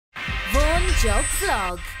Job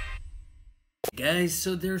Vlog. Guys,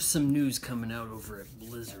 so there's some news coming out over at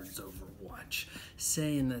Blizzard's Overwatch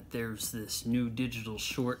saying that there's this new digital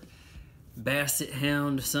short Basset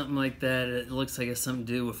Hound, something like that. It looks like it's something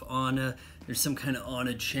to do with Ana. There's some kind of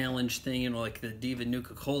Ana challenge thing, you know, like the Diva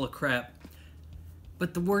Nuka-Cola crap.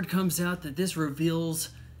 But the word comes out that this reveals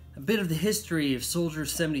a bit of the history of Soldier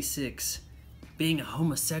 76 being a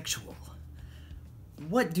homosexual.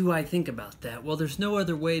 What do I think about that? Well, there's no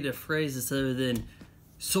other way to phrase this other than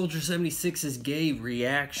Soldier 76's gay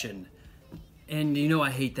reaction. And you know I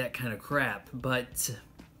hate that kind of crap, but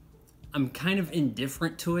I'm kind of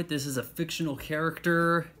indifferent to it. This is a fictional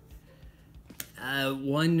character,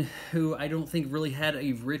 one who I don't think really had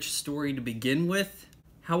a rich story to begin with.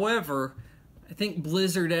 However, I think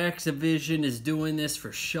Blizzard Activision is doing this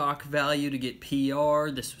for shock value to get PR.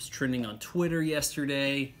 This was trending on Twitter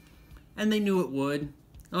yesterday, and they knew it would.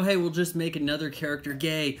 Oh hey, we'll just make another character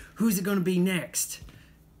gay. Who's it going to be next?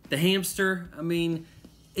 The hamster? I mean,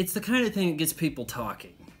 it's the kind of thing that gets people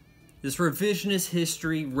talking. This revisionist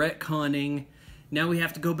history, retconning. Now we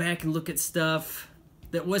have to go back and look at stuff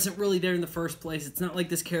that wasn't really there in the first place. It's not like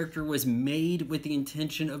this character was made with the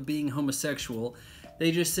intention of being homosexual.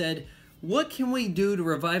 They just said, what can we do to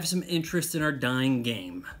revive some interest in our dying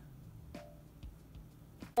game?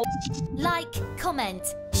 Like,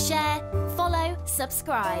 comment, share, follow,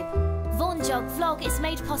 subscribe. Vaughan Job Vlog is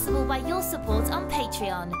made possible by your support on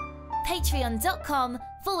Patreon.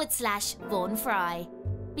 Patreon.com/VaughanFry.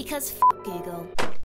 Because f*** Google.